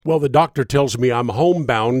Well, the doctor tells me I'm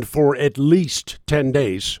homebound for at least 10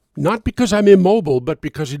 days. Not because I'm immobile, but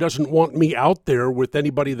because he doesn't want me out there with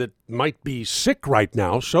anybody that might be sick right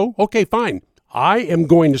now. So, okay, fine. I am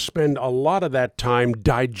going to spend a lot of that time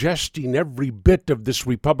digesting every bit of this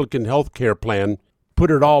Republican health care plan,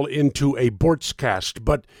 put it all into a Bortzcast.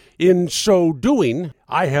 But in so doing,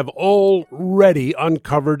 I have already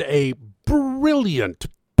uncovered a brilliant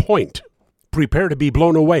point. Prepare to be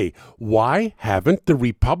blown away. Why haven't the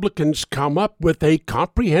Republicans come up with a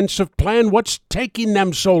comprehensive plan? What's taking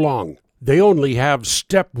them so long? They only have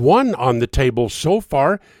step one on the table so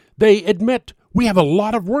far. They admit we have a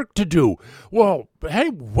lot of work to do. Well, hey,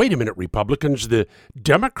 wait a minute, Republicans. The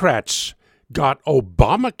Democrats got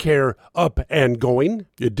Obamacare up and going.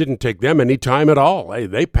 It didn't take them any time at all. Hey,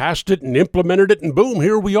 they passed it and implemented it, and boom,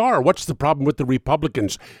 here we are. What's the problem with the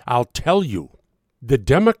Republicans? I'll tell you. The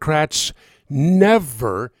Democrats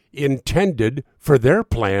never intended for their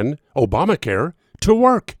plan, Obamacare, to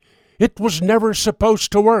work. It was never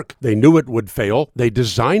supposed to work. They knew it would fail. They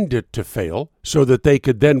designed it to fail so that they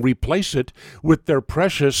could then replace it with their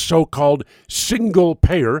precious so-called single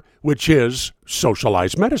payer, which is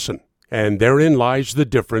socialized medicine. And therein lies the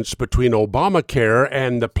difference between Obamacare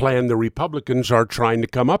and the plan the Republicans are trying to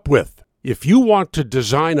come up with. If you want to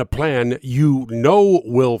design a plan you know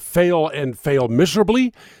will fail and fail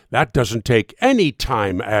miserably, that doesn't take any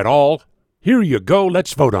time at all. Here you go,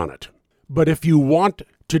 let's vote on it. But if you want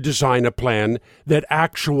to design a plan that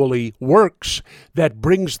actually works, that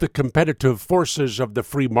brings the competitive forces of the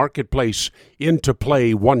free marketplace into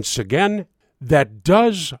play once again, that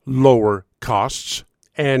does lower costs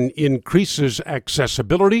and increases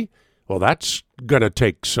accessibility, well, that's going to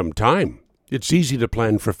take some time. It's easy to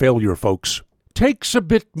plan for failure, folks. Takes a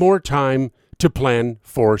bit more time to plan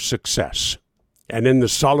for success. And in the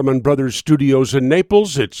Solomon Brothers studios in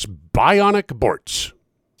Naples, it's Bionic Bortz.